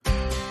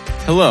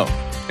Hello,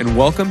 and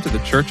welcome to the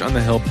Church on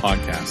the Hill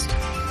podcast.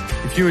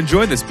 If you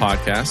enjoy this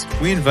podcast,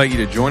 we invite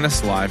you to join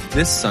us live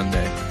this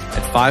Sunday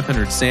at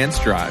 500 Sands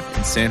Drive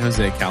in San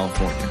Jose,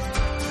 California.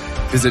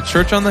 Visit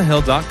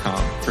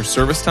churchonthehill.com for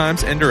service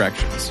times and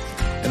directions,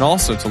 and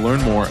also to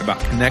learn more about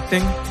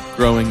connecting,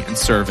 growing, and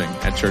serving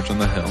at Church on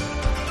the Hill.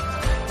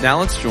 Now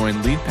let's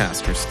join lead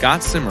pastor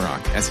Scott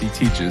Simmerock as he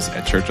teaches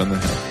at Church on the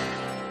Hill.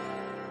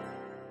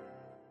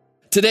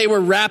 Today we're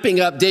wrapping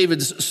up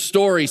David's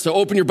story. So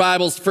open your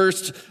Bibles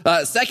first,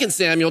 2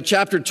 Samuel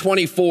chapter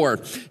 24.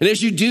 And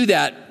as you do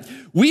that,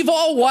 we've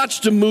all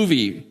watched a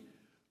movie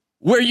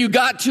where you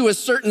got to a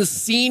certain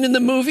scene in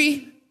the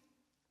movie,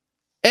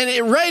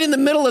 and right in the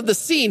middle of the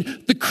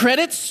scene, the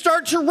credits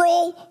start to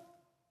roll.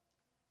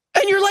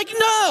 And you're like,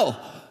 no,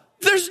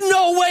 there's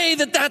no way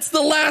that that's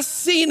the last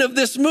scene of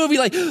this movie.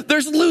 Like,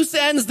 there's loose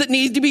ends that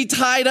need to be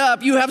tied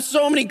up. You have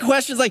so many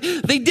questions. Like,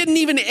 they didn't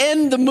even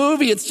end the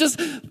movie. It's just,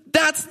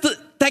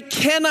 that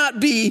cannot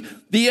be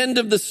the end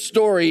of the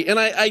story. And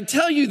I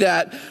tell you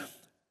that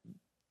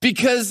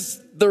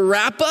because the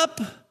wrap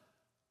up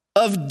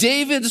of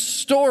David's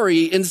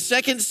story in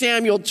 2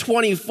 Samuel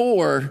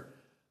 24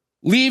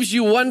 leaves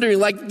you wondering,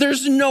 like,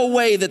 there's no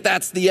way that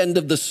that's the end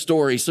of the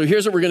story. So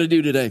here's what we're going to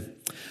do today.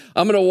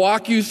 I'm going to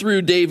walk you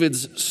through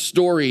David's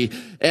story.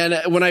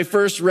 And when I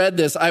first read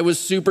this, I was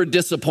super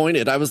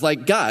disappointed. I was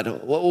like,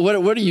 God,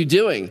 what are you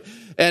doing?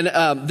 And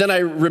then I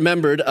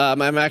remembered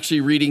I'm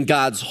actually reading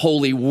God's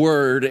holy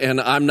word,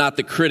 and I'm not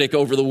the critic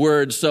over the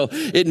word. So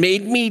it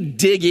made me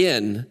dig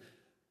in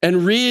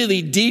and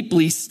really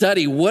deeply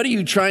study, what are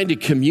you trying to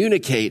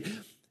communicate?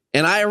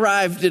 And I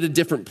arrived at a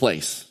different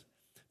place.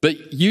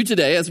 But you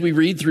today, as we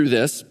read through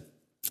this,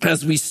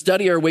 as we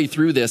study our way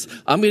through this,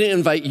 I'm going to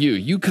invite you.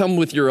 You come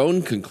with your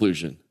own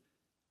conclusion.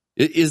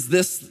 Is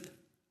this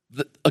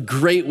a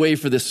great way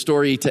for this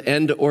story to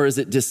end, or is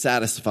it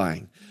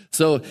dissatisfying?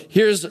 So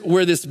here's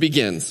where this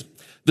begins.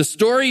 The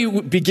story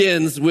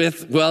begins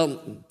with,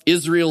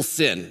 Israel's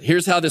sin.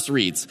 Here's how this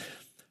reads.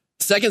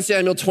 2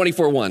 Samuel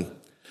 24:1.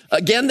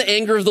 Again, the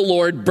anger of the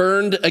Lord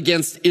burned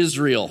against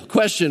Israel.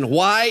 Question,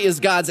 why is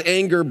God's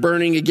anger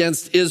burning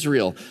against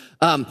Israel?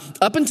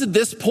 Up until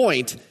this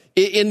point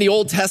in the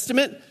Old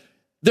Testament,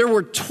 there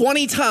were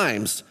 20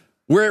 times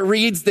where it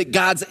reads that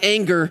God's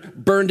anger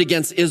burned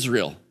against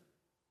Israel.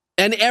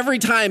 And every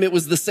time it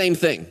was the same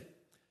thing.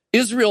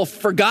 Israel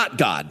forgot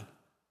God.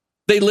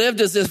 They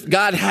lived as if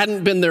God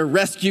hadn't been their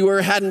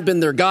rescuer, hadn't been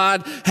their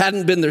God,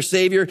 hadn't been their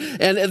savior.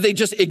 And they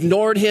just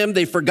ignored him.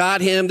 They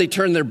forgot him. They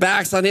turned their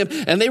backs on him.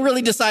 And they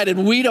really decided,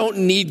 we don't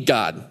need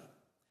God.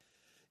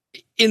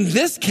 In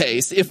this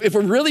case, if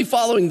we're really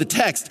following the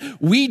text,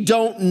 we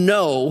don't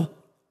know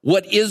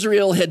what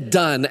Israel had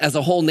done as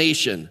a whole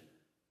nation.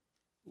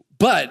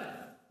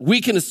 But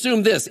we can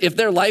assume this. If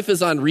their life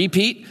is on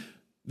repeat,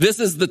 this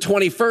is the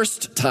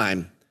 21st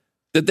time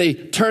that they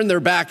turned their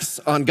backs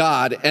on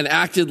God and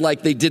acted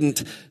like they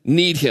didn't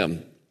need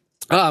him.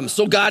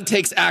 So God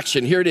takes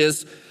action. Here it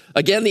is.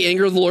 Again, the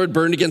anger of the Lord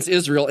burned against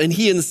Israel, and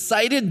he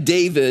incited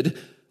David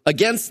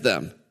against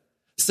them,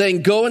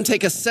 saying, go and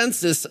take a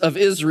census of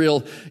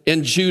Israel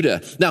and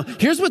Judah. Now,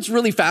 here's what's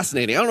really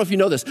fascinating. I don't know if you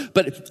know this,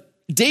 but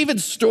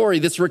David's story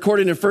that's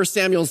recorded in 1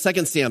 Samuel and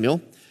 2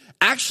 Samuel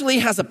actually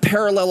has a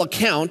parallel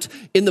account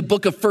in the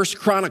book of 1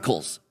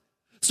 Chronicles.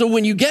 So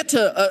when you get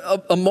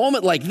to a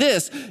moment like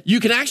this, you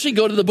can actually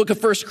go to the book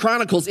of 1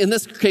 Chronicles, in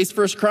this case,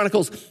 1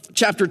 Chronicles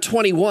chapter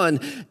 21,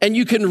 and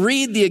you can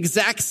read the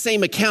exact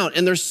same account.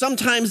 And there's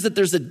sometimes that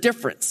there's a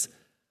difference.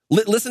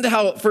 Listen to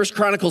how 1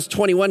 Chronicles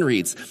 21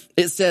 reads.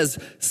 It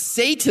says,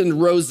 Satan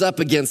rose up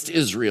against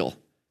Israel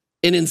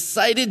and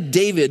incited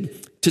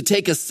David to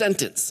take a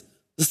census.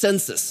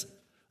 So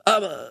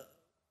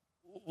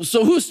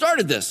who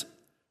started this?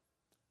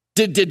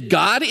 Did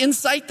God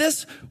incite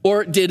this?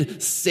 Or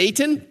did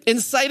Satan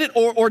incite it?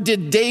 Or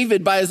did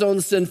David, by his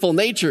own sinful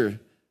nature,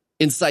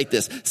 incite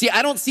this? See,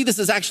 I don't see this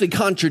as actually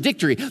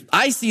contradictory.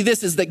 I see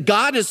this as that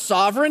God is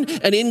sovereign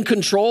and in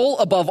control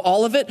above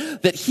all of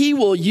it, that he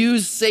will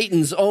use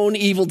Satan's own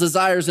evil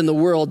desires in the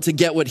world to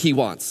get what he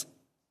wants,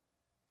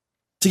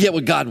 to get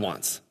what God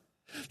wants.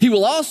 He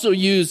will also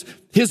use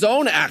his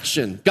own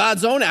action,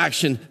 God's own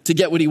action, to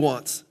get what he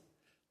wants.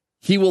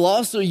 He will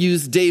also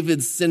use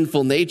David's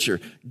sinful nature.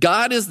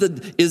 God is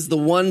the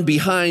one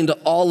behind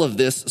all of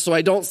this, so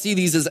I don't see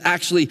these as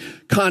actually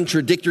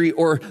contradictory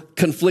or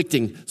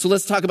conflicting. So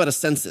let's talk about a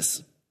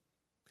census.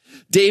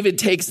 David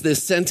takes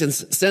this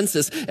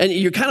census, and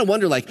you kind of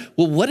wonder, like,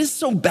 well, what is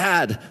so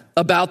bad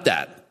about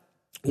that?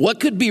 What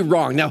could be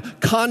wrong? Now,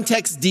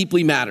 context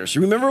deeply matters.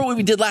 Remember what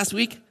we did last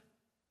week?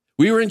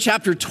 We were in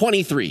chapter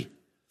 23.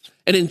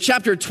 And in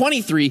chapter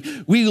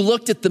 23, we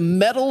looked at the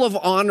Medal of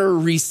Honor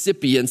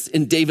recipients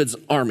in David's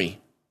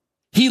army.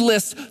 He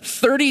lists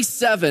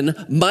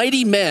 37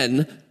 mighty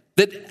men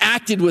that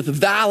acted with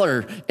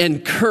valor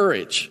and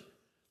courage.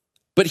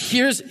 But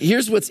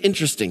here's what's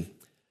interesting.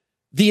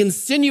 The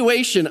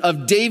insinuation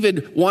of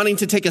David wanting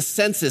to take a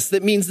census,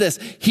 that means this.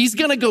 He's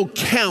going to go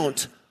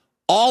count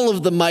all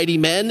of the mighty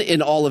men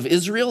in all of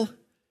Israel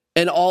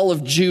and all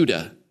of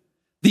Judah.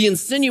 The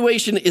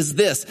insinuation is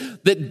this,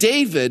 that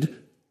David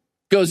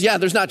goes, yeah,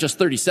 there's not just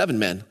 37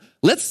 men.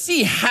 Let's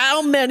see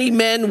how many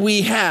men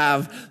we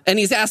have. And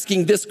he's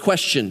asking this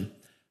question,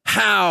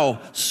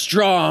 how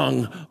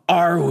strong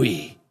are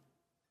we?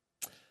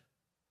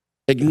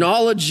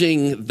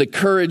 Acknowledging the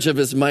courage of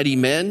his mighty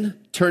men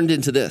turned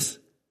into this.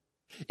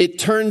 It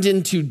turned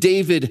into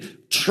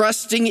David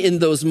trusting in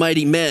those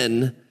mighty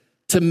men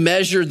to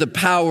measure the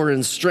power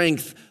and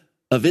strength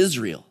of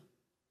Israel.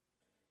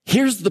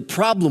 Here's the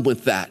problem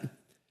with that.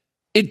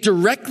 It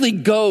directly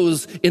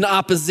goes in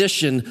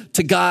opposition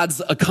to God's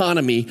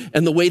economy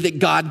and the way that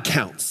God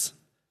counts.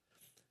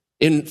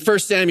 In 1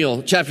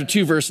 Samuel chapter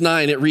 2, verse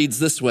 9, it reads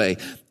this way,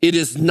 "It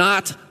is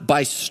not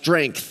by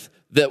strength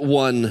that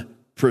one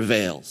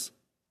prevails."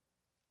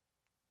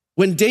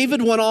 When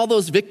David won all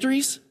those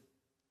victories,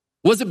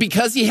 was it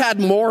because he had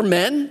more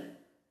men?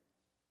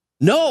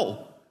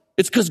 No,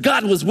 it's because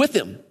God was with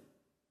him.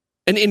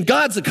 And in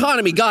God's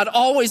economy, God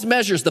always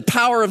measures the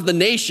power of the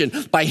nation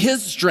by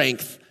his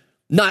strength,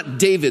 not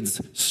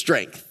David's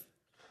strength.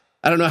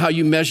 I don't know how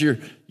you measure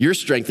your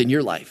strength in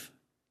your life.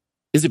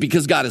 Is it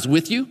because God is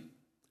with you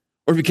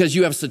or because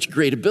you have such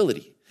great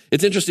ability?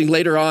 It's interesting,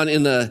 later on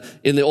in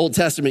the Old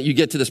Testament, you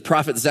get to this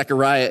prophet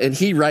Zechariah, and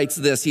he writes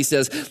this. He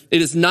says,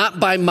 "It is not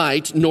by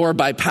might nor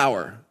by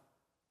power."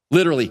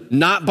 Literally,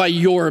 not by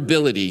your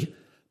ability,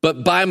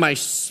 but by my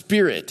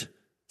spirit,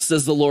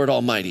 says the Lord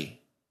Almighty.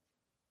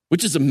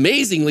 Which is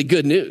amazingly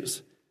good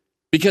news.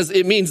 Because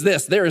it means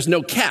this, there is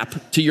no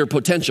cap to your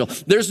potential.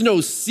 There's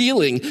no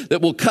ceiling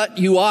that will cut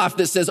you off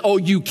that says, oh,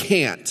 you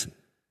can't.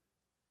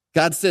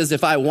 God says,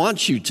 if I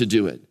want you to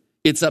do it,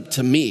 it's up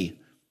to me.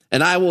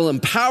 And I will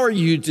empower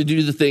you to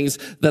do the things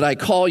that I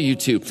call you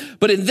to.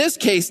 But in this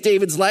case,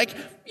 David's like,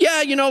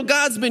 yeah,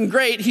 God's been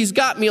great. He's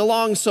got me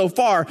along so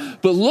far.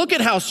 But look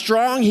at how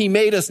strong he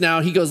made us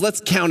now. He goes,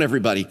 let's count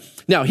everybody.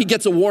 Now, he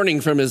gets a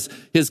warning from his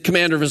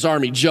commander of his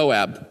army,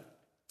 Joab.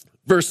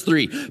 Verse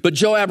 3, but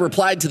Joab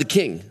replied to the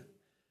king,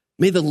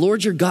 may the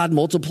Lord your God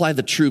multiply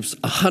the troops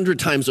 100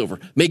 times over.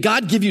 May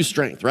God give you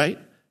strength, right?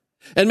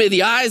 And may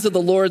the eyes of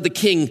the Lord the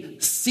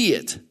king see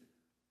it.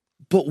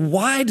 But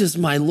why does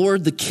my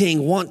Lord the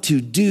king want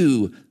to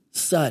do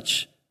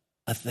such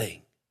a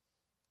thing?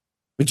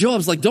 And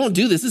Joab's like, don't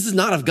do this. This is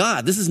not of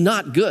God. This is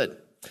not good.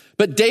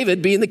 But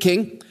David, being the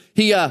king,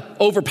 he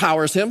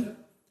overpowers him.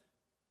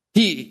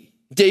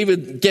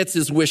 David gets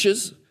his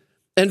wishes.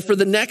 And for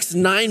the next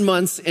 9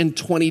 months and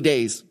 20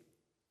 days,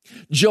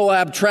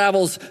 Joab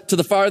travels to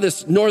the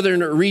farthest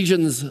northern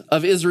regions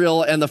of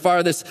Israel and the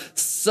farthest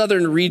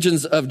southern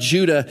regions of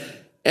Judah,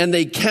 and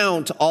they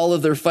count all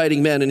of their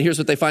fighting men. And here's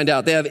what they find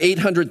out. They have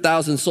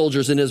 800,000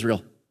 soldiers in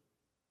Israel.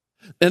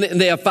 And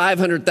they have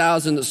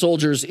 500,000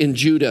 soldiers in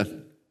Judah.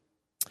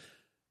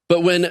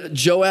 But when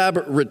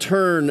Joab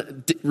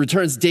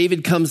returns,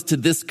 David comes to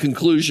this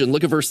conclusion.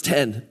 Look at verse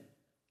 10.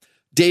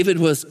 David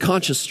was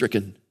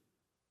conscience-stricken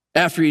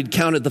after he'd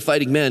counted the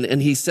fighting men,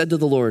 and he said to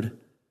the Lord,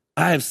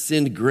 I have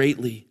sinned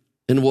greatly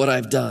in what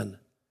I've done.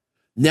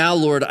 Now,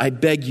 Lord, I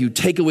beg you,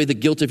 take away the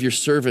guilt of your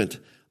servant.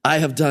 I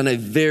have done a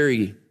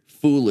very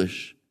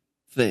foolish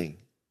thing.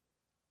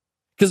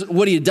 Because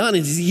what he had done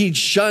is he'd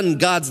shunned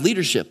God's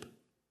leadership.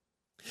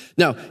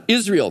 Now,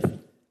 Israel,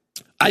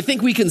 I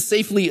think we can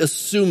safely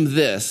assume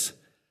this,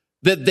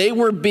 that they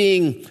were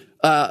being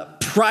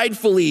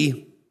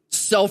pridefully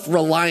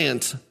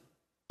self-reliant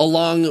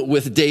along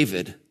with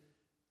David.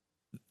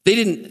 They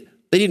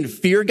didn't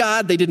fear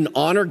God. They didn't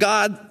honor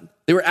God.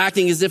 They were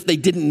acting as if they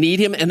didn't need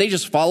him, and they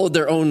just followed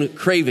their own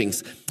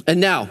cravings.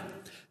 And now,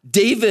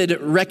 David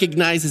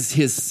recognizes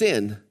his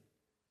sin,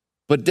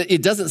 but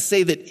it doesn't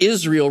say that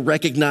Israel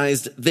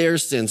recognized their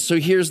sin. So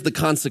here's the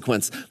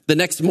consequence. The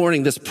next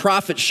morning, this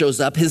prophet shows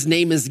up. His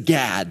name is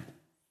Gad.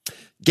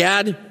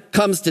 Gad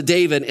comes to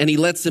David, and he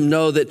lets him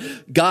know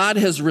that God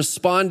has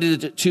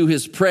responded to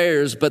his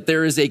prayers, but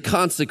there is a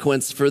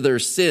consequence for their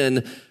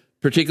sin,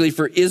 particularly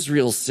for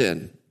Israel's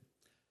sin.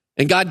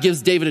 And God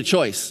gives David a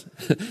choice.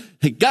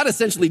 God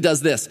essentially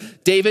does this.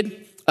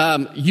 David,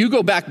 you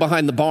go back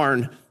behind the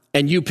barn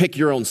and you pick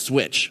your own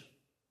switch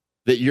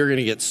that you're going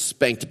to get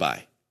spanked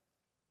by.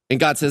 And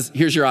God says,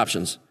 here's your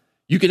options.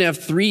 You can have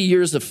 3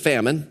 years of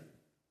famine.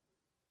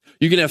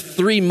 You can have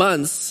 3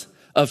 months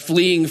of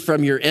fleeing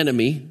from your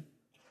enemy.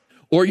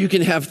 Or you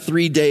can have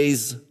 3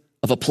 days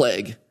of a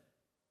plague.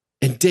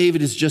 And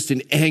David is just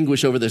in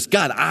anguish over this.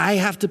 God, I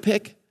have to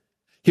pick?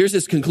 Here's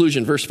his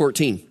conclusion, verse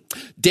 14.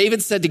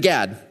 David said to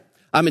Gad,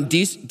 I'm in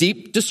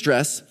deep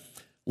distress.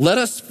 Let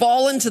us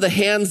fall into the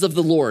hands of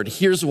the Lord.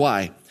 Here's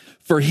why.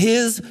 For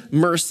his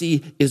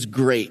mercy is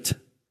great,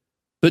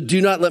 but do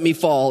not let me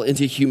fall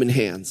into human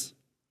hands.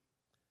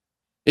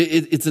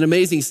 It's an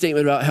amazing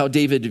statement about how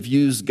David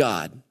views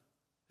God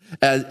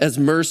as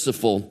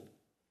merciful.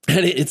 And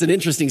it's an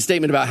interesting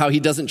statement about how he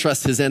doesn't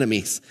trust his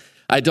enemies.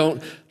 I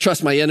don't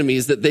trust my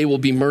enemies that they will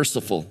be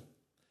merciful.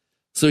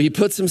 So he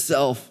puts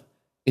himself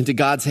into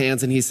God's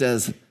hands and he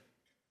says,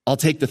 I'll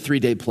take the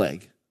 3-day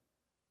plague.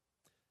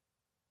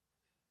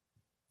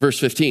 Verse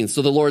 15,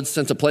 so the Lord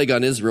sent a plague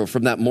on Israel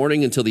from that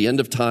morning until the end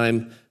of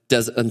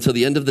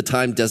the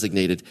time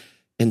designated.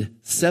 and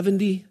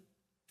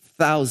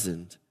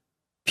 70,000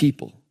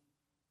 people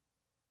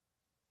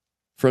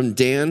from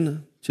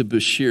Dan to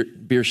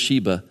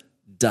Beersheba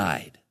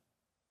died.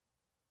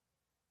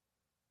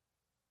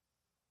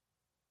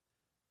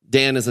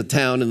 Dan is a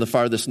town in the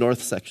farthest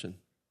north section.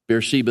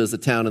 Beersheba is a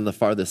town in the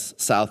farthest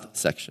south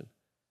section.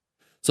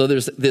 So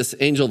there's this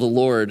angel of the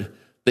Lord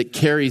that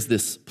carries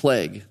this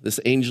plague, this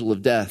angel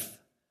of death,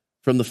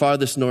 from the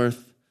farthest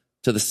north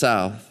to the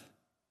south.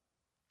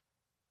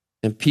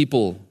 And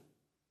people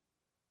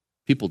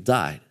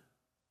died.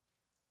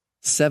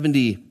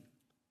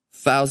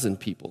 70,000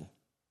 people.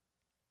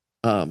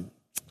 And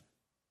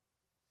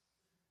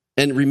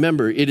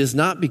remember, it is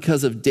not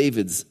because of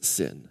David's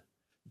sin.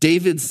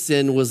 David's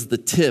sin was the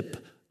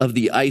tip of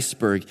the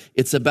iceberg.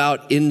 It's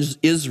about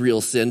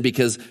Israel's sin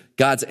because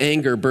God's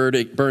anger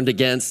burned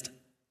against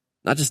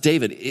not just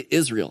David,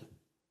 Israel.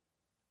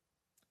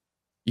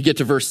 You get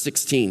to verse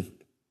 16.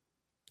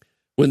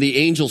 When the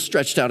angel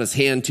stretched out his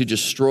hand to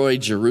destroy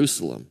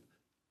Jerusalem,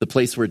 the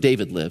place where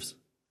David lives,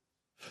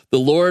 the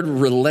Lord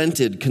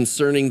relented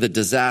concerning the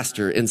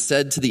disaster and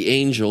said to the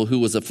angel who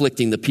was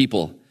afflicting the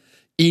people,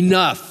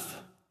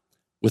 "Enough,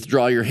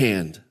 withdraw your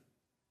hand."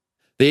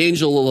 The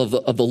angel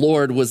of the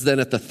Lord was then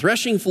at the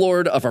threshing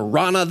floor of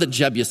Araunah the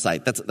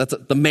Jebusite. That's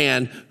the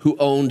man who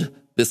owned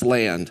this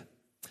land.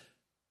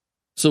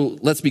 So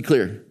let's be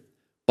clear.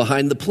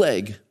 Behind the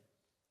plague,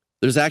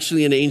 there's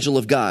actually an angel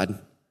of God,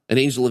 an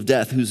angel of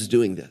death who's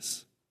doing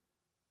this.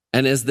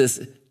 And as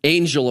this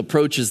angel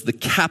approaches the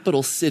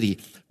capital city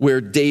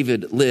where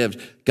David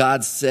lived,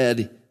 God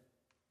said,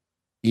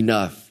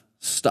 "Enough,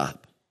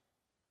 stop."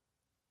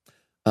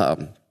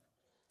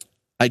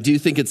 I do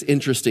think it's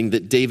interesting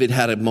that David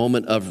had a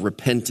moment of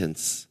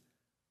repentance,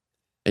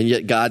 and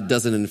yet God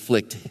doesn't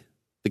inflict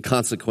the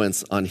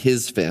consequence on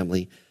his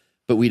family,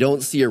 but we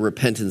don't see a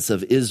repentance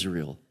of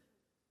Israel,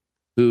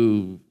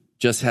 who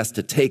just has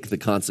to take the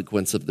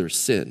consequence of their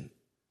sin.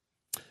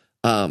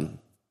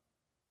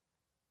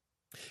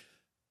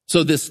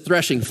 So this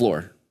threshing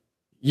floor,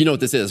 you know what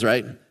this is,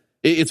 right?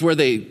 It's where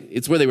they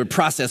would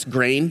process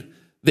grain.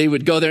 They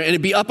would go there, and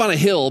it'd be up on a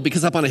hill,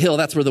 because up on a hill,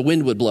 that's where the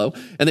wind would blow.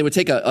 And they would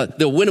take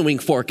the winnowing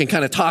fork and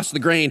kind of toss the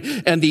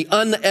grain, and the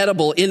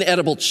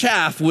inedible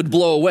chaff would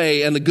blow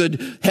away, and the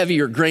good,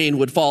 heavier grain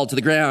would fall to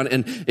the ground.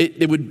 And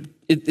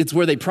it's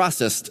where they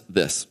processed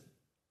this.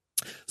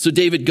 So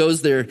David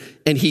goes there,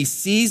 and he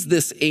sees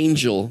this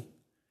angel,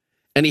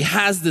 and he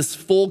has this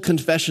full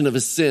confession of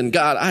his sin.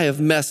 "God, I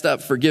have messed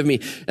up, forgive me."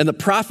 And the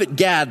prophet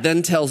Gad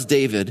then tells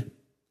David,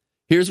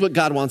 "Here's what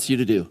God wants you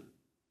to do.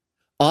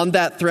 On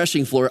that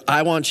threshing floor,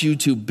 I want you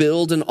to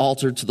build an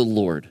altar to the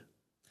Lord."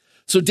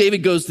 So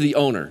David goes to the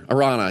owner,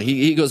 Araunah.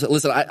 He goes,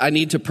 "Listen, I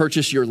need to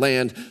purchase your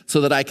land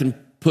so that I can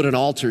put an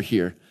altar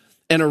here."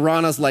 And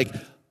Araunah's like,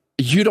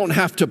 "You don't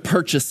have to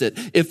purchase it.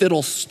 If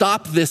it'll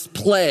stop this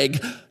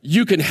plague,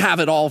 you can have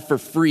it all for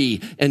free."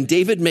 And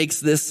David makes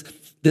this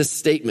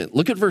statement.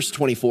 Look at verse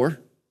 24.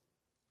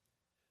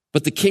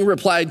 But the king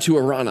replied to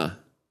Araunah,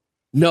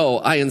 "No,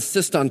 I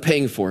insist on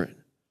paying for it.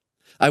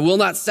 I will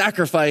not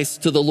sacrifice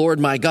to the Lord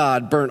my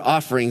God burnt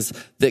offerings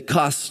that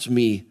cost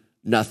me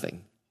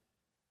nothing."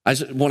 I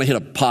just want to hit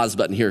a pause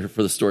button here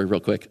for the story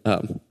real quick.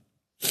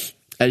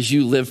 As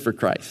you live for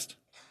Christ,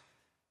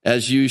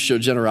 as you show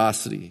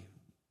generosity,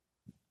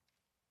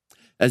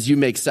 as you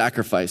make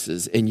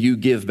sacrifices and you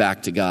give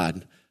back to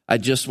God, I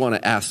just want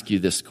to ask you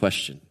this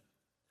question.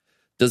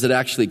 Does it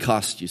actually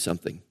cost you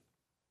something?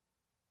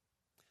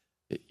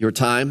 Your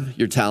time,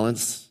 your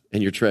talents,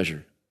 and your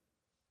treasure.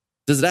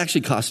 Does it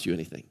actually cost you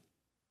anything?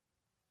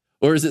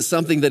 Or is it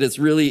something that it's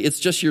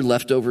just your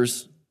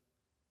leftovers?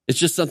 It's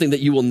just something that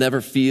you will never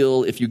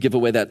feel if you give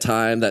away that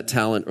time, that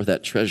talent, or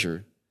that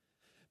treasure.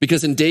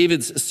 Because in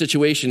David's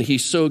situation,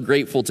 he's so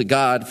grateful to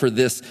God for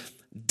this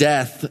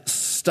death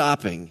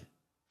stopping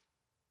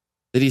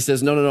that he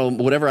says, no,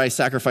 whatever I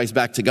sacrifice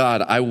back to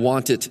God, I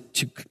want it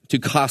to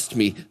cost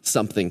me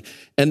something.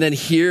 And then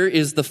here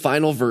is the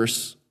final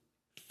verse.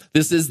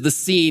 This is the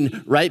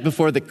scene right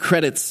before the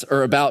credits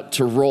are about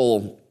to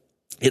roll.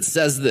 It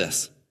says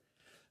this: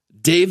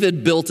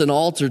 David built an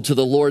altar to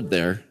the Lord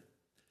there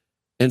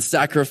and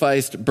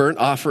sacrificed burnt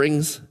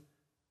offerings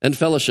and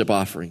fellowship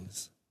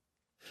offerings.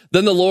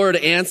 Then the Lord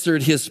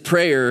answered his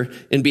prayer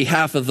in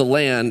behalf of the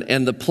land,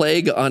 and the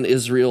plague on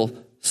Israel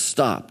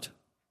stopped.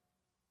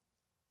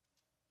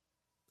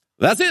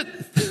 That's it.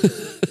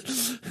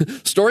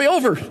 Story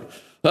over.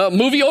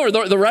 Movie over.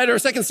 The writer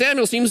of 2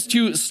 Samuel seems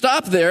to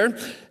stop there,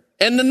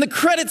 and then the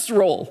credits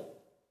roll.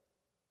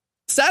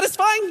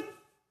 Satisfying?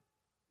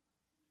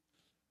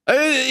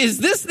 Is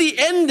this the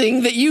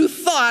ending that you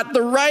thought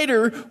the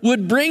writer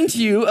would bring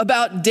to you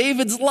about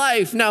David's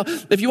life? Now,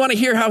 if you want to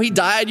hear how he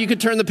died, you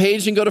could turn the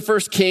page and go to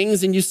 1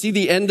 Kings and you see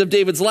the end of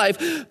David's life.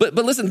 But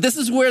listen, this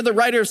is where the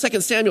writer of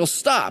 2 Samuel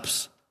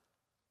stops.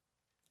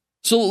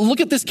 So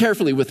look at this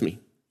carefully with me.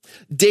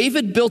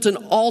 David built an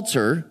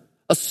altar,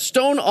 a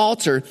stone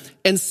altar,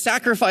 and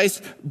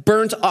sacrificed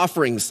burnt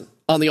offerings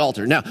on the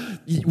altar. Now,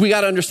 we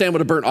got to understand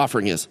what a burnt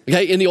offering is.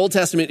 Okay, in the Old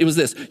Testament, it was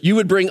this. You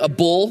would bring a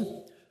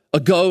bull, a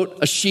goat,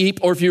 a sheep,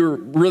 or if you were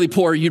really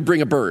poor, you'd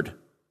bring a bird.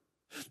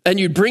 And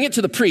you'd bring it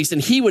to the priest,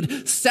 and he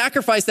would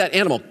sacrifice that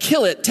animal,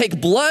 kill it,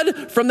 take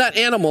blood from that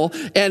animal,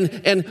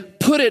 and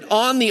put it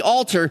on the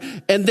altar,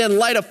 and then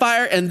light a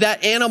fire, and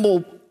that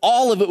animal,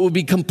 all of it would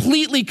be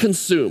completely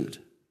consumed.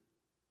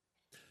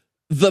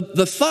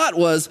 The thought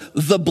was,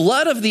 the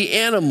blood of the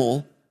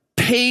animal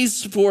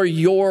pays for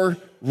your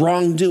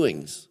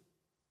wrongdoings,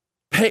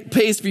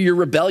 pays for your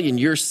rebellion,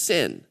 your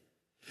sin.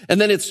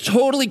 And then it's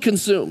totally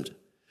consumed.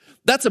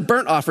 That's a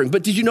burnt offering.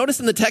 But did you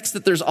notice in the text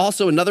that there's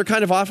also another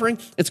kind of offering?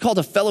 It's called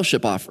a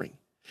fellowship offering.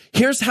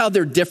 Here's how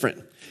they're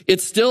different.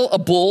 It's still a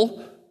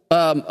bull,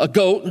 a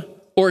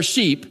goat, or a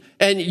sheep,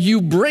 and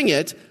you bring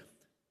it.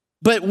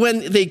 But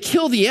when they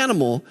kill the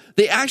animal,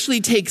 they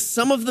actually take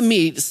some of the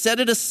meat, set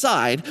it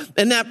aside,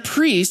 and that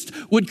priest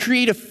would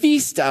create a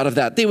feast out of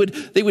that. They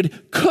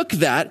would cook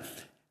that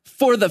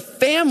for the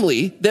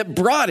family that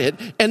brought it,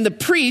 and the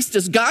priest,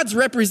 as God's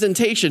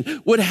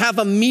representation, would have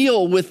a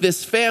meal with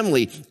this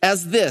family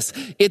as this.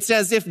 It's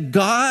as if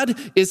God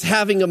is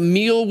having a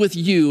meal with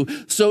you,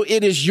 so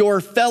it is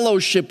your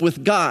fellowship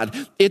with God.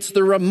 It's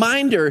the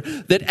reminder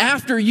that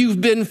after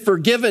you've been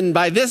forgiven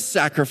by this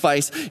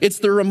sacrifice, it's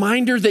the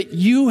reminder that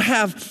you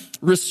have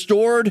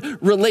restored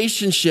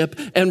relationship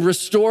and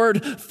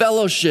restored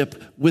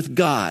fellowship with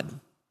God.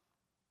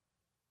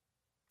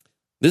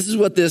 This is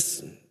what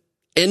this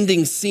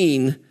ending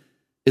scene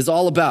is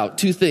all about.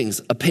 Two things: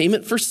 a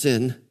payment for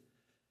sin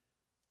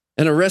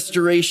and a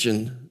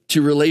restoration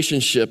to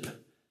relationship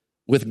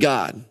with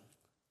God.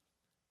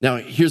 Now,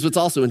 here's what's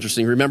also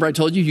interesting. Remember I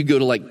told you you go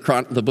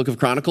to the book of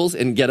Chronicles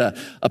and get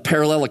a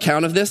parallel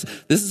account of this?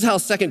 This is how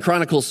 2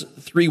 Chronicles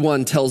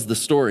 3:1 tells the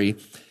story.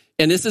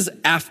 And this is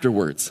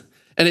afterwards.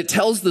 And it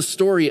tells the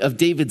story of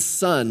David's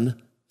son,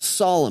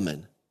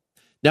 Solomon.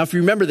 Now, if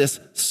you remember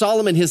this,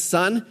 Solomon, his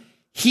son,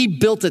 he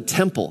built a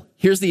temple.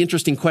 Here's the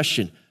interesting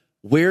question.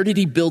 Where did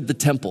he build the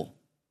temple?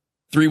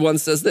 3:1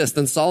 says this: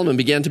 Then Solomon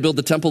began to build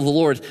the temple of the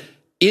Lord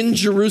in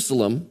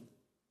Jerusalem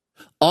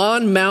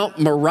on Mount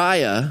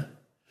Moriah,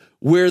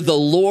 where the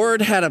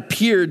Lord had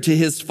appeared to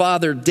his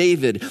father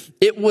David.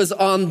 It was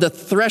on the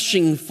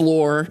threshing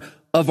floor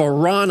of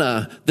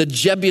Araunah, the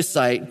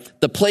Jebusite,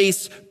 the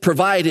place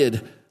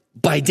provided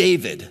by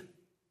David.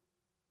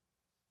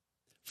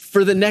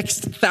 For the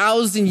next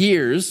 1,000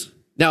 years,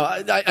 now,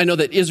 I know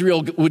that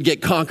Israel would get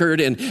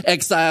conquered and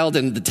exiled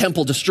and the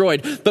temple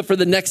destroyed, but for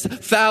the next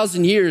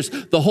 1,000 years,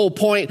 the whole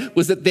point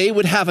was that they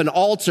would have an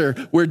altar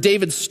where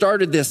David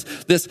started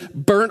this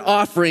burnt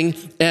offering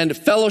and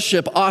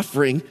fellowship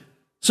offering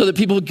so that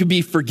people could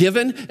be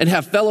forgiven and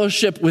have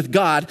fellowship with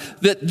God,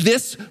 that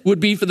this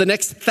would be for the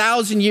next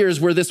 1,000 years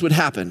where this would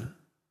happen.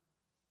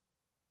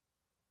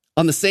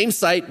 On the same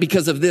site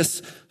because of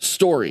this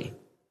story.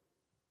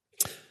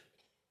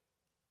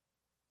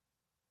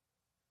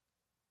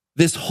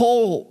 This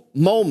whole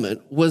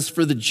moment was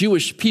for the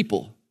Jewish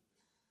people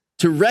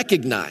to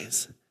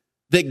recognize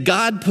that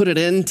God put an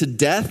end to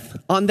death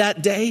on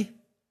that day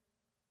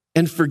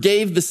and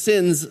forgave the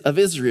sins of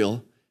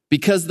Israel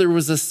because there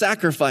was a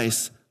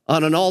sacrifice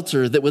on an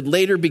altar that would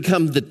later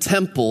become the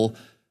temple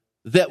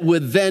that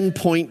would then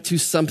point to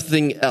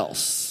something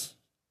else.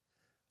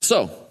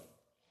 So,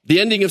 the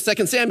ending of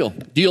 2 Samuel.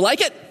 Do you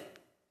like it?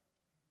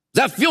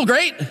 Does that feel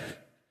great?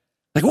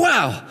 Like,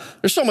 wow,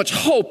 there's so much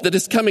hope that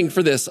is coming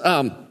for this.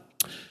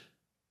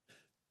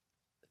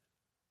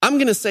 I'm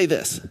going to say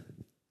this.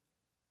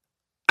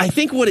 I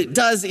think what it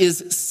does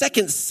is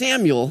 2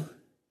 Samuel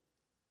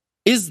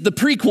is the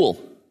prequel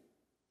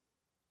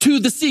to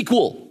the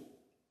sequel.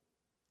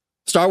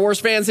 Star Wars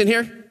fans in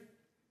here?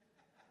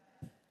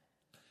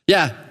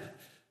 Yeah.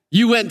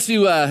 You went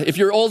to, if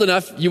you're old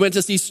enough, you went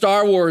to see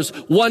Star Wars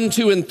 1,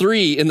 2, and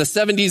 3 in the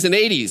 70s and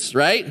 80s,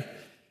 right?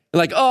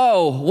 Like,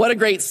 oh, what a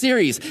great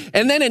series.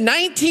 And then in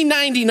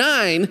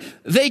 1999,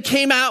 they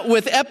came out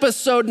with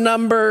episode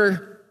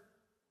number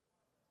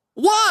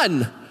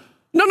 1.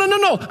 No.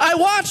 I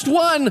watched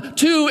 1,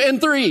 2,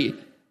 and 3.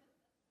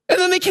 And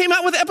then they came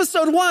out with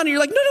episode 1. And you're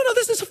like, no,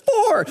 this is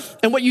 4.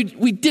 And what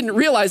we didn't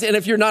realize, and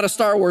if you're not a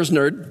Star Wars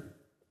nerd,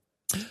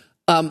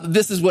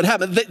 this is what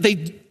happened. They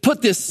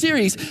put this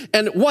series,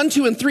 and 1,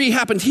 2, and 3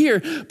 happened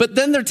here, but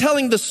then they're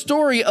telling the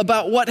story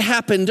about what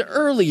happened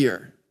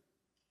earlier.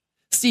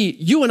 See,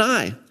 you and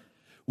I,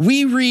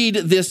 we read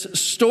this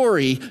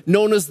story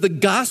known as the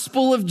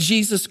Gospel of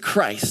Jesus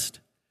Christ.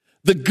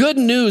 The good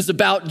news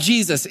about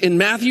Jesus in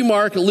Matthew,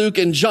 Mark, Luke,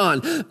 and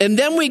John. And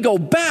then we go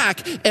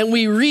back and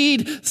we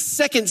read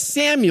 2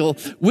 Samuel,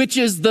 which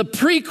is the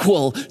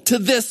prequel to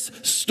this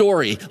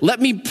story. Let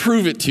me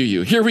prove it to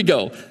you. Here we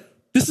go.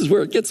 This is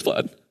where it gets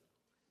fun.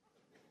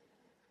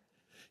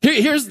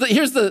 Here's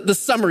the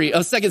summary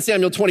of 2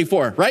 Samuel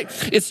 24,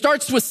 right? It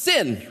starts with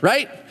sin,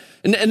 right?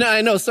 And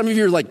I know some of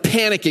you are like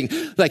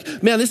panicking.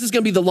 Like, man, this is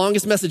going to be the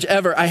longest message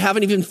ever. I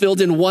haven't even filled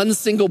in one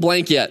single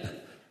blank yet.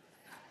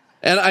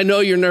 And I know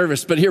you're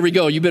nervous, but here we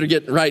go. You better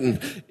get writing.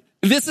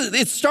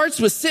 It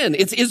starts with sin.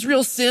 It's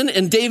Israel's sin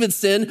and David's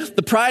sin,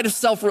 the pride of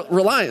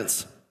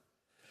self-reliance.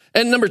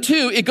 And number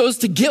 2, it goes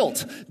to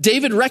guilt.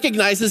 David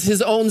recognizes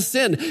his own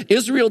sin.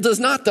 Israel does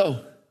not,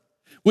 though.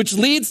 which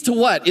leads to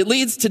what? It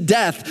leads to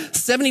death.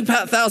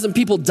 70,000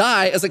 people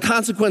die as a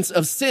consequence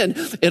of sin.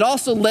 It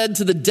also led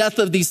to the death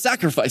of these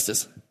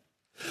sacrifices.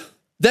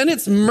 Then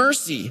it's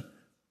mercy.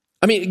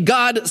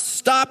 God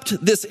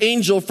stopped this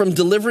angel from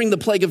delivering the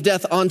plague of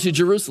death onto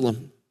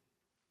Jerusalem.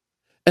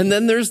 And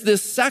then there's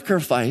this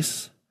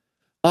sacrifice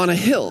on a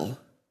hill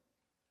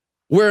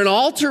where an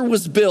altar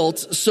was built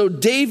so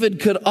David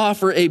could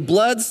offer a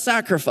blood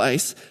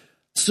sacrifice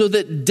so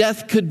that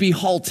death could be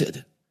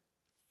halted.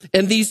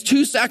 And these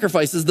two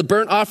sacrifices, the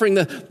burnt offering,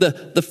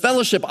 the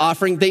fellowship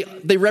offering,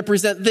 they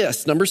represent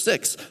this. Number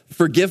 6,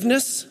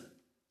 forgiveness,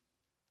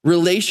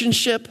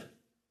 relationship,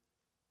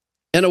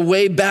 and a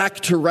way back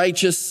to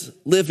righteous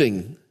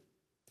living.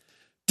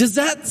 Does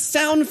that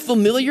sound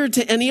familiar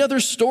to any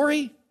other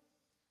story?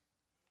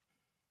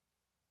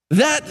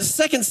 That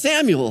 2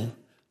 Samuel,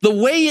 the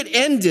way it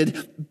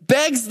ended,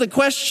 begs the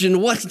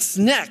question, what's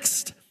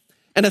next?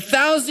 And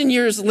 1,000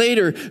 years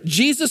later,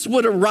 Jesus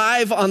would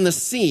arrive on the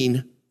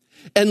scene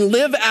and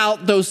live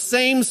out those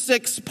same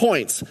 6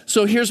 points.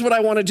 So here's what I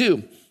want to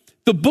do.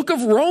 The book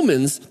of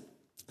Romans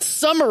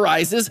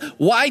summarizes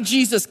why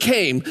Jesus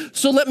came.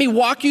 So let me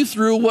walk you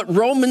through what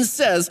Romans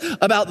says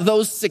about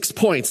those 6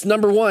 points.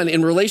 Number 1,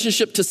 in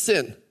relationship to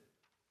sin.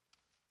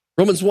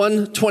 Romans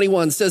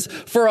 1:21 says,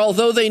 "For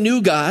although they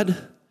knew God,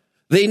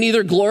 they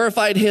neither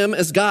glorified him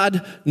as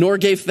God nor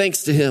gave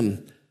thanks to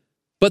him.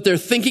 But their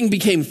thinking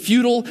became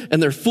futile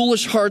and their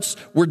foolish hearts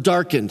were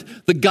darkened."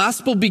 The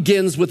gospel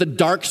begins with a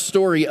dark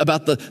story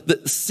about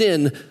the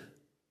sin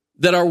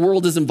that our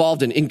world is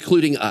involved in,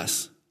 including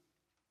us.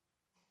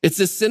 It's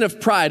this sin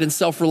of pride and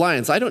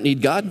self-reliance. I don't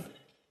need God.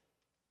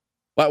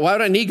 Why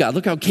would I need God?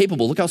 Look how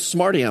capable, look how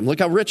smart I am, look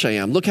how rich I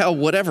am, look how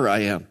whatever I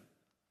am.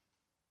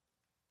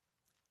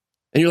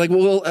 And you're like,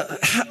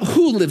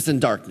 who lives in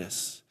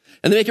darkness?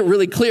 And they make it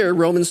really clear,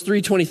 Romans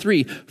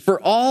 3:23,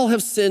 "For all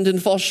have sinned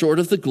and fall short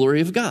of the glory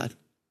of God."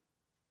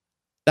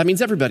 That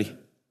means everybody.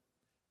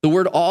 The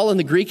word all in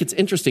the Greek, it's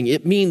interesting.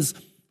 It means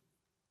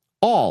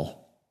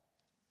all.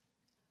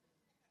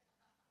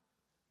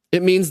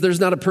 It means there's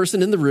not a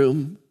person in the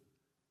room,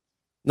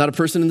 not a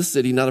person in the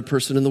city, not a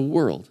person in the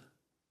world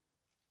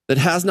that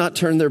has not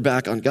turned their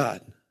back on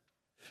God.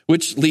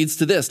 Which leads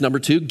to this, number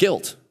 2,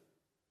 guilt.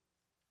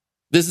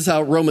 This is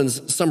how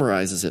Romans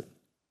summarizes it.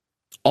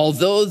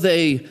 Although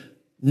they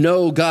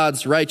know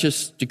God's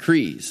righteous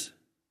decrees,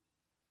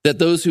 that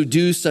those who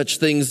do such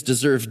things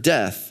deserve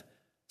death,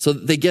 so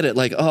they get it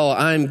like, oh,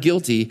 I'm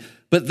guilty,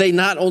 but they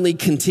not only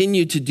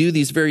continue to do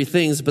these very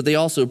things, but they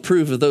also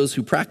approve of those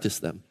who practice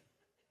them.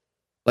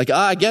 Like,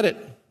 I get it.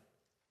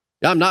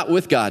 I'm not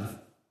with God.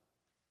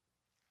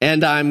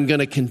 And I'm going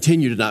to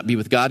continue to not be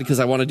with God because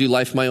I want to do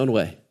life my own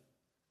way.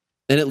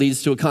 And it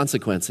leads to a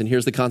consequence. And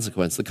here's the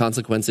consequence. The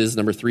consequence is,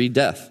 number 3,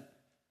 death.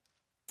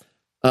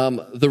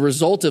 The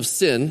result of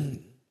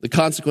sin, the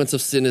consequence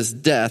of sin is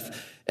death.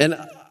 And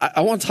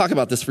I want to talk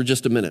about this for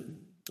just a minute.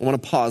 I want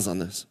to pause on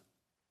this.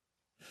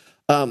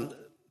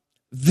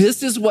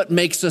 This is what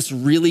makes us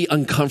really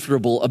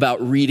uncomfortable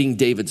about reading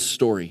David's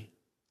story.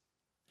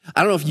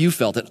 I don't know if you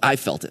felt it. I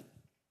felt it.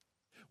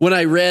 When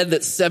I read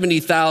that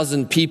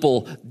 70,000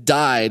 people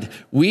died,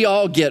 we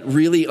all get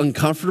really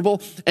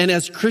uncomfortable. And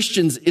as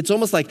Christians, it's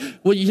almost like,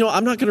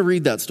 I'm not going to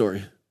read that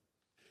story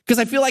because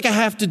I feel like I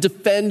have to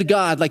defend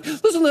God. Like,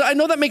 listen, I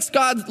know that makes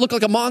God look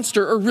like a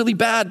monster or really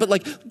bad, but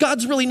like,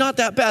 God's really not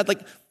that bad.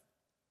 Like,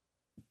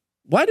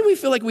 why do we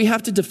feel like we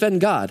have to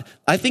defend God?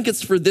 I think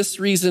it's for this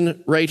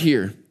reason right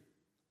here.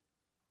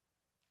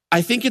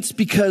 I think it's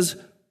because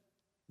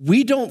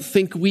we don't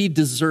think we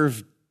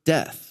deserve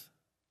death.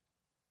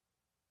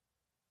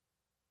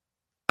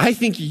 I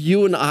think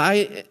you and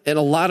I and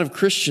a lot of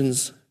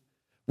Christians,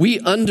 we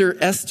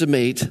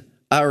underestimate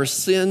our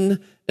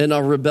sin and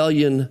our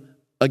rebellion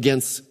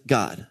against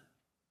God.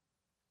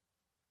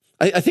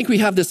 I think we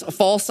have this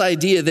false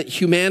idea that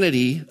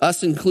humanity,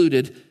 us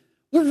included,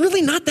 we're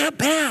really not that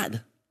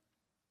bad.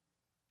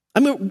 I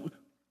mean,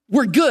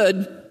 we're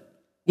good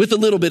with a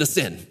little bit of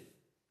sin.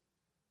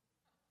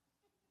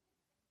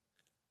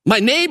 My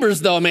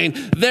neighbors, though,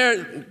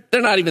 they're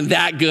not even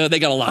that good. They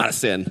got a lot of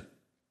sin.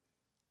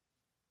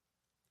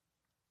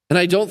 And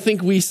I don't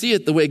think we see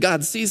it the way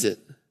God sees it.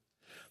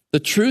 The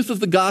truth of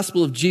the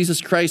gospel of Jesus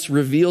Christ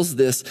reveals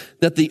this,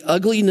 that the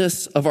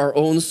ugliness of our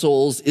own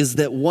souls is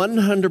that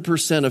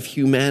 100% of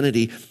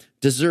humanity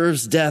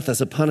deserves death as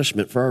a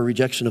punishment for our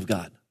rejection of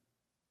God.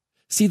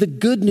 See, the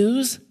good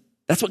news,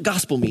 that's what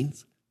gospel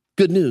means.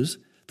 Good news.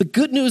 The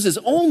good news is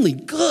only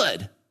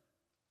good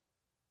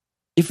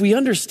if we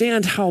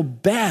understand how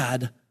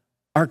bad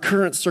our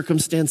current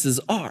circumstances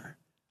are.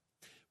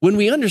 When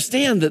we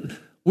understand that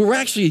we're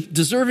actually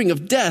deserving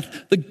of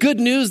death, the good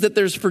news that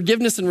there's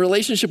forgiveness and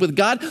relationship with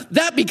God,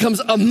 that becomes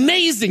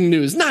amazing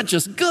news, not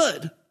just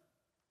good.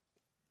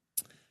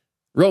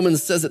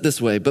 Romans says it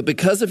this way, but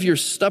because of your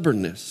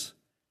stubbornness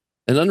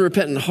and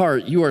unrepentant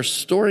heart, you are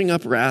storing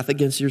up wrath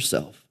against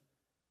yourself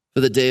for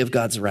the day of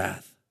God's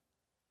wrath,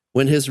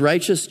 when his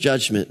righteous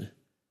judgment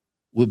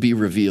will be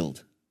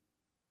revealed.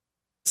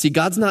 See,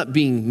 God's not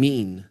being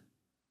mean.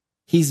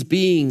 He's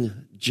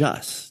being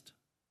just.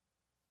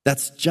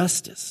 That's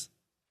justice.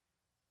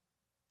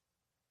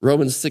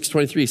 Romans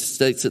 6:23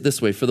 states it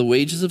this way, for the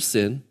wages of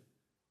sin,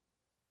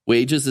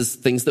 wages is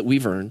things that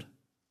we've earned,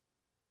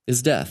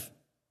 is death.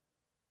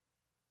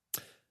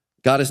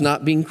 God is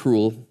not being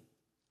cruel.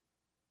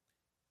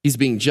 He's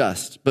being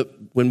just. But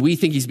when we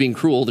think he's being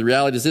cruel, the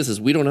reality is this,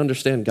 is we don't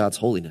understand God's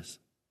holiness.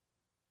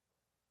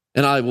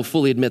 And I will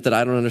fully admit that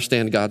I don't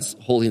understand God's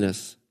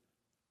holiness.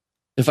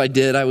 If I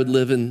did, I would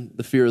live in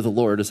the fear of the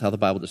Lord, is how the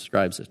Bible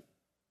describes it.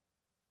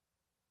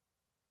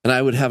 And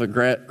I would have a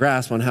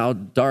grasp on how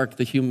dark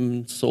the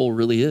human soul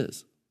really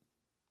is.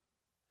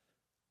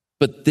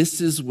 But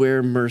this is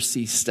where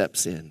mercy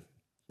steps in.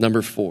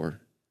 Number 4.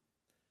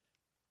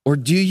 Or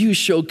do you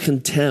show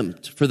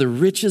contempt for the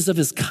riches of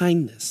his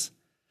kindness,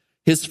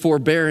 his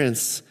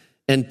forbearance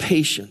and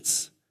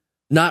patience,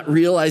 not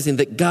realizing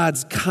that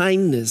God's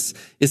kindness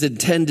is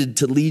intended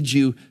to lead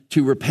you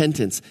to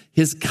repentance?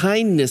 His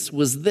kindness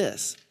was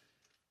this,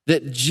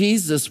 that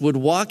Jesus would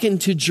walk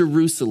into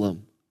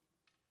Jerusalem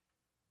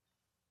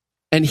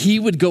and he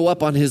would go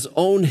up on his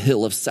own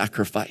hill of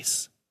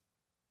sacrifice.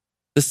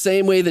 The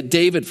same way that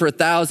David, for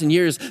 1,000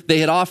 years, they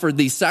had offered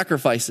these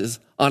sacrifices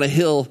on a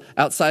hill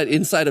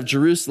inside of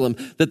Jerusalem,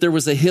 that there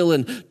was a hill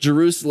in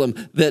Jerusalem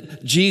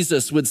that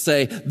Jesus would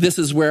say, this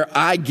is where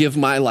I give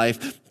my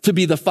life to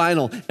be the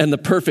final and the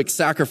perfect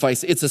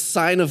sacrifice. It's a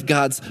sign of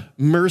God's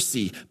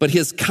mercy, but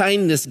his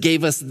kindness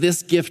gave us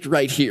this gift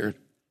right here.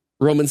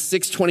 Romans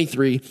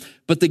 6:23,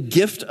 but the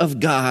gift of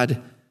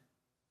God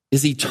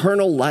is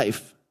eternal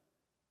life.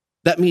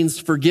 That means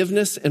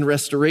forgiveness and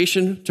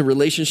restoration to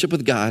relationship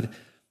with God,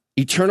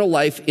 eternal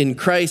life in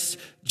Christ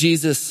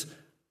Jesus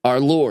our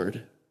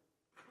Lord.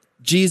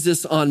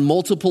 Jesus, on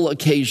multiple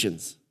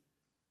occasions,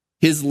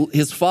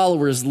 his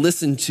followers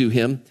listened to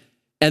him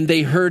and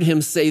they heard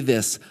him say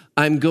this,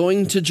 I'm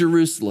going to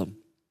Jerusalem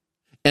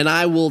and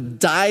I will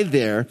die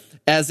there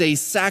as a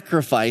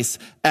sacrifice,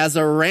 as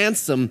a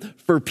ransom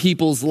for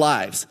people's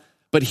lives.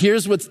 But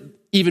here's what's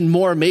even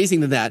more amazing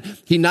than that.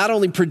 He not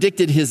only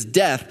predicted his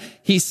death,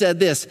 he said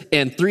this,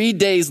 and 3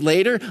 days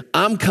later,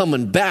 I'm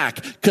coming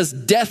back because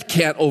death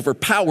can't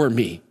overpower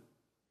me.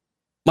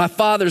 My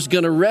Father's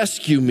going to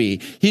rescue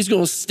me. He's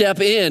going to step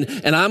in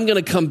and I'm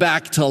going to come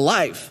back to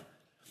life.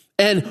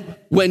 And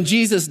when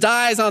Jesus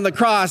dies on the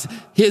cross,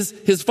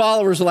 his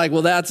followers are like,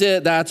 well, that's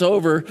it. That's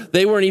over.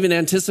 They weren't even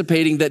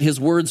anticipating that his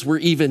words were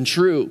even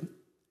true.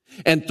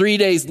 And 3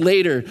 days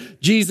later,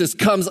 Jesus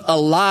comes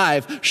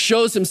alive,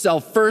 shows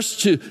himself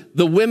first to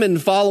the women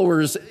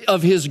followers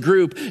of his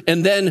group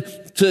and then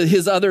to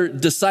his other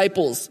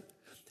disciples.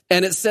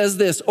 And it says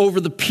this,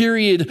 over the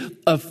period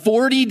of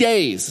 40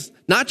 days,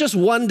 not just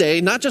one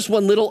day, not just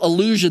one little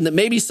illusion that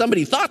maybe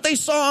somebody thought they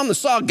saw him, they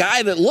saw a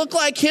guy that looked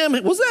like him.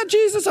 Was that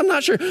Jesus? I'm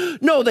not sure.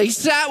 No, they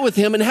sat with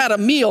him and had a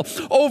meal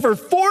over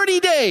 40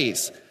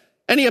 days.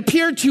 And he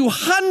appeared to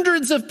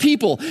hundreds of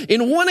people.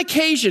 In one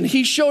occasion,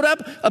 he showed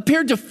up,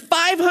 appeared to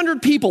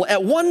 500 people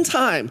at one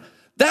time.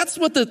 That's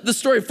what the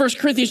story of 1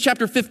 Corinthians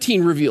chapter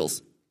 15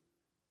 reveals.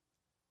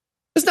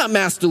 It's not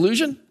mass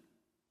delusion.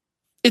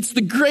 It's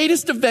the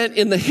greatest event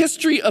in the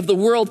history of the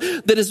world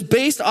that is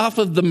based off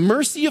of the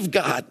mercy of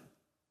God.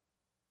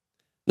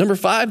 Number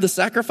 5, the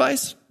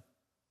sacrifice.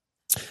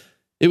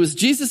 It was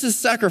Jesus'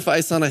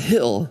 sacrifice on a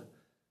hill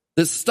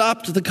that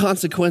stopped the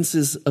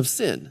consequences of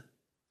sin.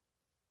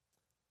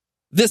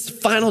 This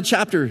final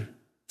chapter,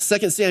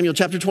 2 Samuel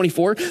chapter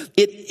 24,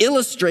 it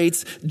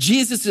illustrates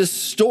Jesus'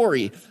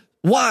 story.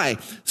 Why?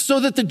 So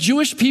that the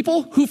Jewish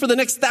people who for the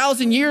next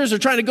 1,000 years are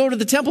trying to go to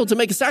the temple to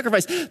make a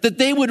sacrifice, that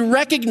they would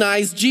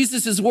recognize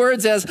Jesus'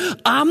 words as,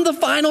 I'm the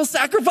final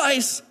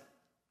sacrifice.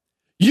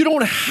 You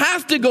don't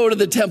have to go to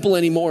the temple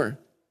anymore.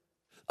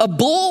 A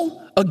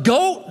bull, a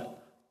goat,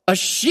 a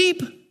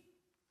sheep,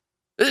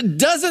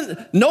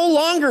 it no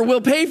longer will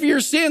pay for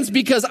your sins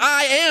because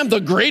I am the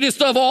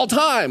greatest of all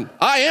time.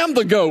 I am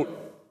the goat.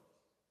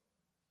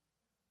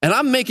 And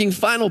I'm making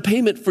final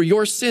payment for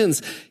your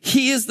sins.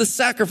 He is the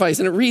sacrifice.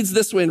 And it reads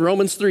this way in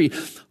Romans 3.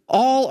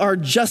 All are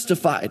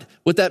justified.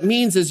 What that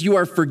means is you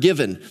are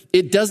forgiven.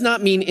 It does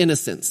not mean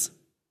innocence.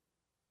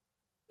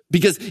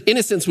 Because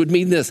innocence would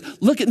mean this.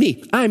 Look at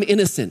me. I'm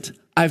innocent.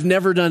 I've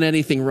never done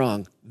anything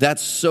wrong.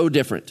 That's so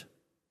different.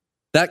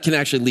 That can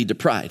actually lead to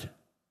pride.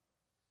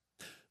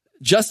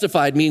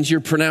 Justified means you're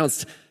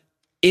pronounced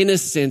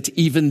innocent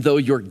even though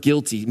you're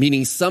guilty,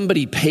 meaning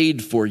somebody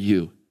paid for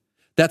you.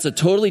 That's a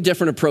totally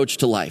different approach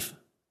to life.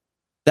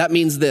 That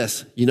means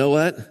this, you know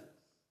what?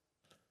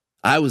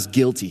 I was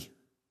guilty,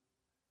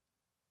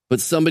 but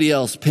somebody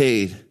else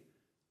paid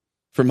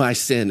for my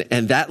sin,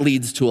 and that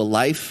leads to a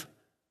life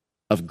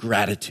of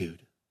gratitude,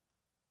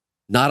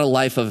 not a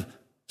life of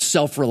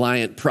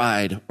self-reliant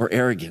pride or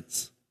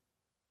arrogance.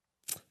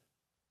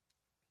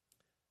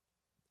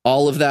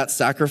 All of that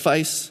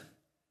sacrifice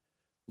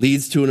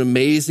leads to an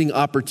amazing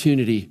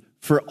opportunity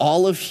for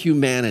all of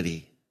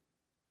humanity.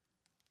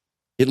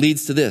 It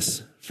leads to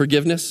this: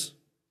 forgiveness,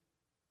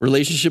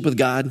 relationship with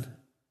God,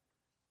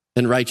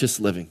 and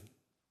righteous living.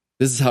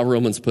 This is how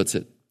Romans puts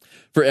it.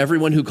 For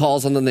everyone who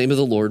calls on the name of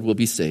the Lord will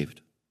be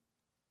saved.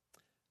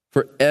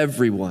 For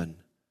everyone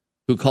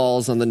who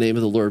calls on the name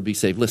of the Lord be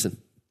saved. Listen,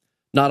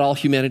 not all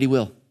humanity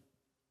will.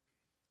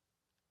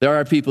 There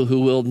are people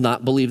who will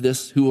not believe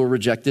this, who will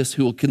reject this,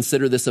 who will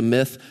consider this a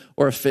myth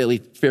or a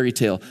fairy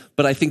tale.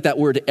 But I think that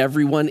word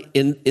everyone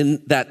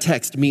in that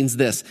text means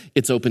this: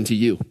 it's open to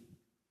you.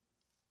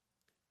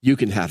 You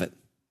can have it.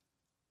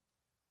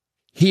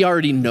 He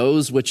already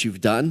knows what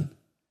you've done,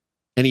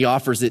 and he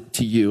offers it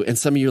to you. And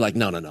some of you are like,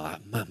 no,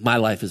 my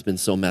life has been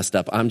so messed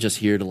up. I'm just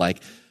here to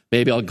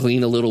maybe I'll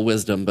glean a little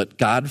wisdom, but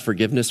God,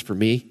 forgiveness for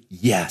me?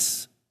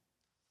 Yes.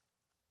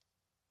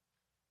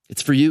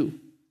 It's for you.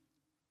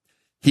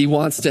 He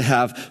wants to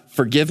have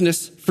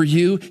forgiveness for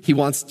you. He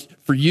wants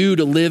for you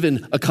to live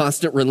in a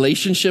constant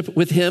relationship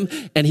with him,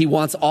 and he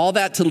wants all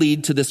that to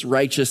lead to this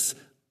righteous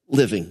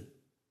living.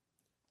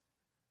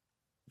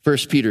 1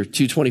 Peter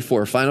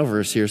 2:24, final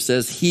verse here,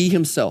 says, he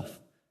himself,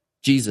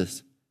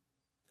 Jesus,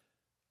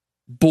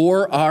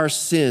 bore our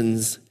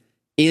sins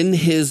in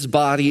his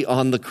body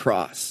on the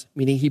cross,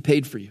 meaning he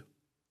paid for you,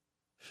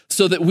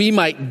 so that we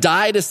might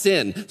die to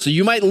sin, so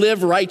you might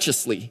live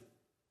righteously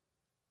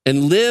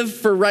and live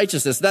for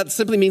righteousness. That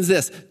simply means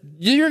this: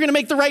 you're going to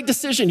make the right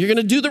decision. You're going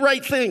to do the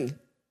right thing.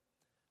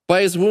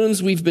 By his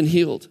wounds, we've been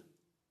healed.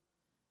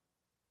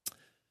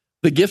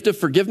 The gift of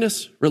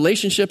forgiveness,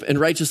 relationship, and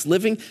righteous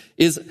living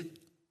is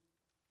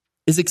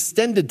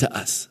extended to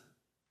us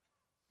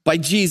by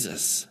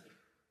Jesus.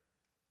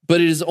 But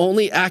it is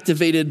only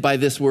activated by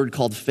this word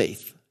called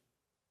faith.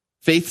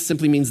 Faith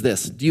simply means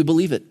this: do you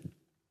believe it?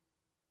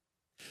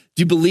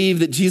 Do you believe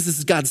that Jesus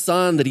is God's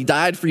son, that he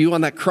died for you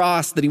on that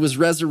cross, that he was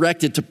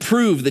resurrected to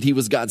prove that he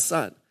was God's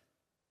son?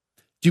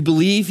 Do you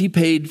believe he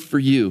paid for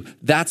you?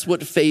 That's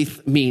what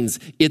faith means.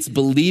 It's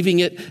believing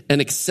it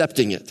and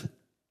accepting it.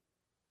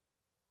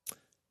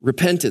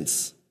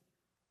 Repentance.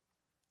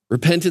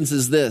 Repentance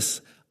is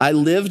this: I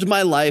lived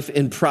my life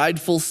in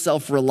prideful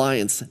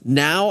self-reliance.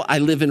 Now I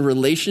live in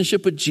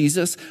relationship with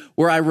Jesus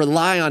where I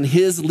rely on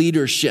his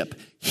leadership.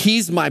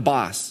 He's my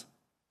boss.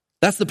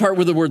 That's the part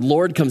where the word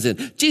Lord comes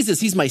in. Jesus,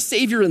 he's my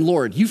Savior and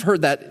Lord. You've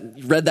heard that,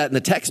 read that in the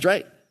text,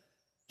 right?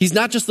 He's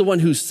not just the one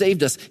who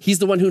saved us. He's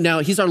the one who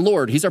he's our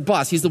Lord. He's our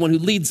boss. He's the one who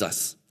leads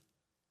us.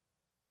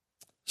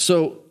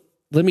 So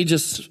I'm going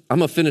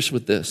to finish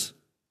with this.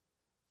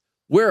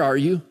 Where are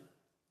you?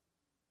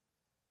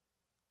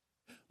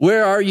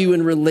 Where are you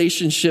in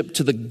relationship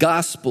to the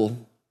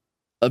gospel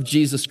of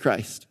Jesus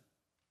Christ?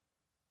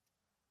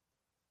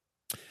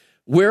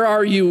 Where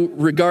are you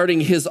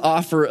regarding his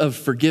offer of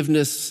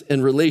forgiveness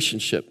and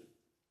relationship?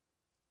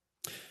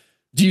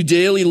 Do you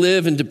daily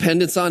live in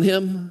dependence on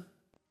him?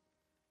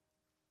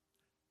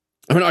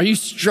 Are you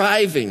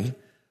striving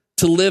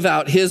to live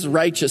out his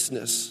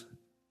righteousness?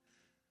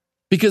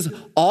 Because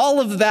all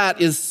of that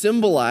is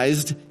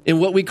symbolized in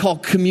what we call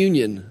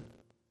communion.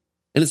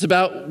 And it's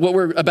about what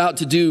we're about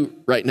to do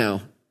right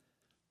now.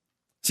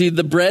 See,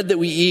 the bread that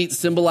we eat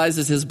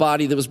symbolizes his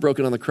body that was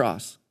broken on the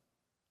cross.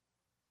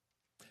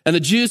 And the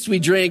juice we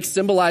drink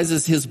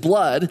symbolizes his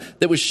blood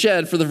that was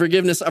shed for the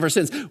forgiveness of our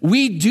sins.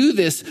 We do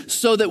this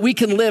so that we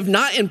can live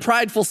not in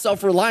prideful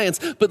self-reliance,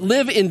 but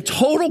live in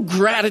total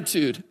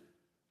gratitude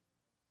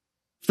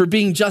for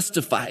being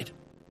justified,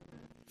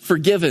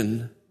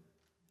 forgiven,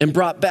 and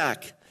brought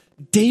back.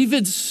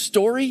 David's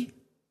story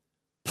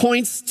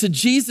points to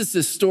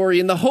Jesus'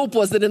 story, and the hope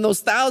was that in those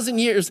 1,000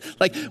 years,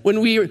 like when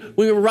we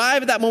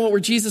arrive at that moment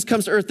where Jesus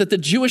comes to earth, that the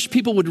Jewish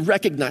people would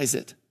recognize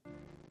it.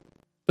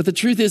 But the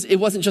truth is, it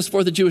wasn't just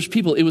for the Jewish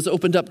people. It was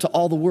opened up to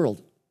all the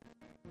world.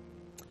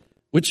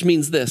 Which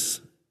means this: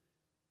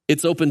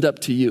 it's opened up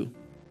to you.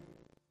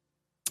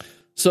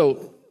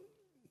 So,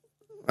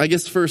 I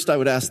guess first I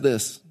would ask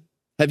this: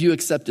 have you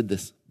accepted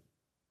this?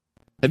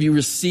 Have you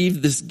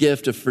received this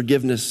gift of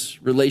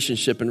forgiveness,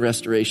 relationship, and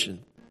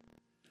restoration?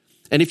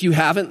 And if you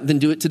haven't, then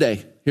do it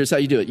today. Here's how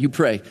you do it. You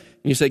pray,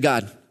 and you say,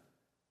 God,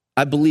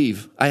 I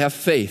believe, I have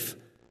faith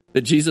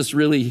that Jesus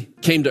really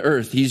came to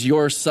earth. He's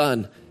your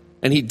son,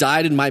 and he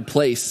died in my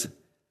place.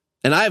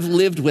 And I've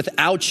lived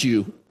without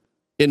you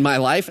in my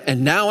life,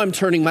 and now I'm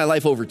turning my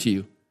life over to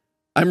you.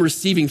 I'm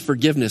receiving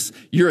forgiveness.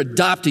 You're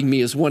adopting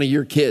me as one of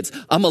your kids.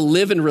 I'm going to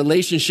live in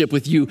relationship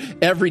with you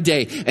every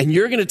day, and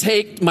you're going to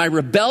take my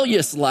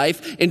rebellious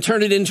life and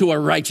turn it into a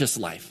righteous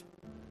life.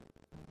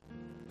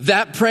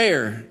 That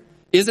prayer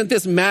isn't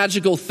this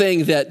magical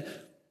thing that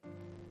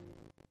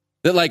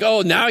like,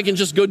 oh, now I can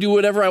just go do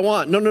whatever I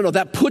want. No.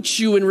 That puts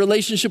you in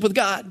relationship with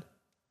God.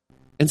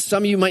 And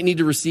some of you might need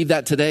to receive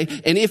that today.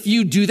 And if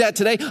you do that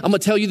today, I'm going to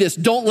tell you this: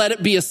 don't let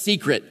it be a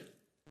secret.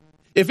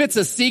 If it's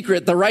a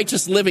secret, the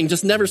righteous living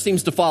just never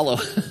seems to follow.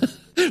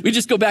 We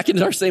just go back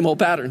into our same old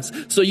patterns.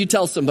 So you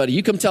tell somebody,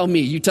 you come tell me,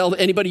 you tell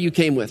anybody you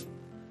came with.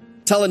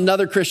 Tell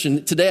another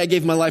Christian, today I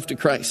gave my life to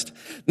Christ.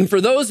 And for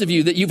those of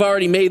you that you've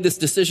already made this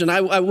decision,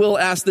 I will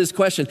ask this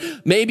question.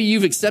 Maybe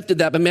you've accepted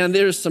that, but man,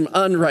 there's some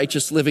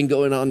unrighteous living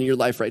going on in your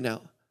life right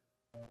now.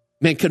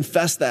 Man,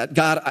 confess that.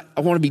 God,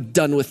 I want to be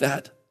done with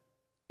that.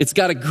 It's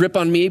got a grip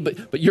on me,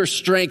 but your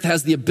strength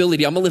has the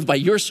ability. I'm going to live by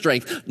your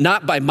strength,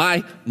 not by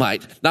my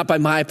might, not by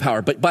my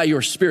power, but by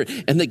your spirit.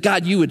 And that,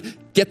 God, you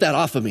would get that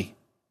off of me.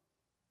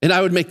 And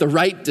I would make the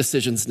right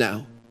decisions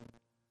now.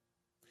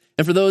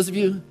 And for those of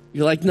you,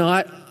 you're like,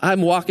 no,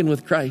 I'm walking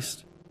with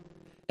Christ.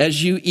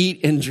 As you eat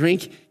and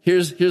drink,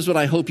 here's what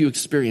I hope you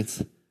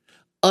experience.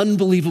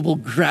 Unbelievable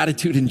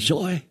gratitude and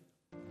joy.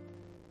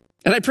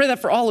 And I pray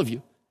that for all of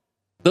you.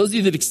 Those of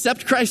you that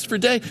accept Christ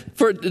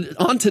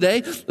on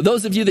today,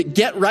 those of you that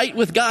get right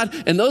with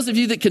God, and those of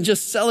you that can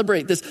just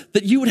celebrate this,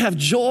 that you would have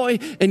joy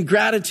and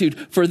gratitude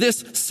for this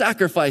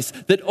sacrifice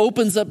that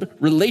opens up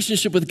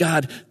relationship with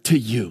God to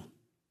you.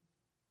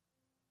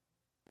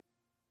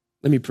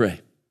 Let me pray.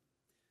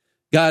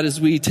 God,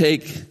 as we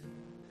take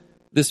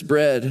this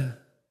bread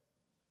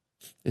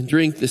and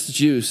drink this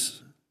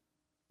juice,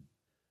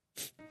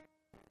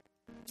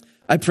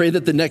 I pray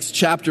that the next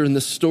chapter in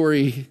the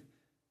story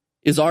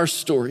is our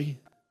story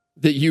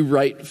that you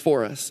write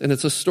for us. And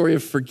it's a story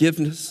of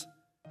forgiveness.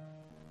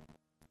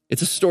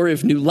 It's a story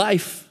of new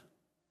life.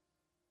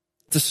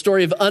 It's a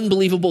story of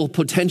unbelievable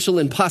potential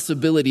and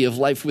possibility of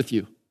life with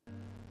you.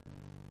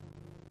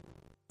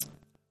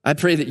 I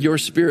pray that your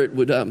Spirit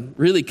would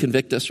really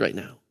convict us right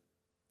now.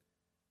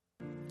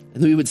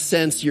 And we would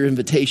sense your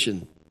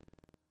invitation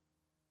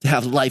to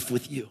have life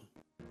with you.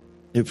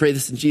 And we pray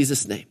this in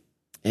Jesus' name.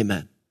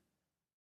 Amen.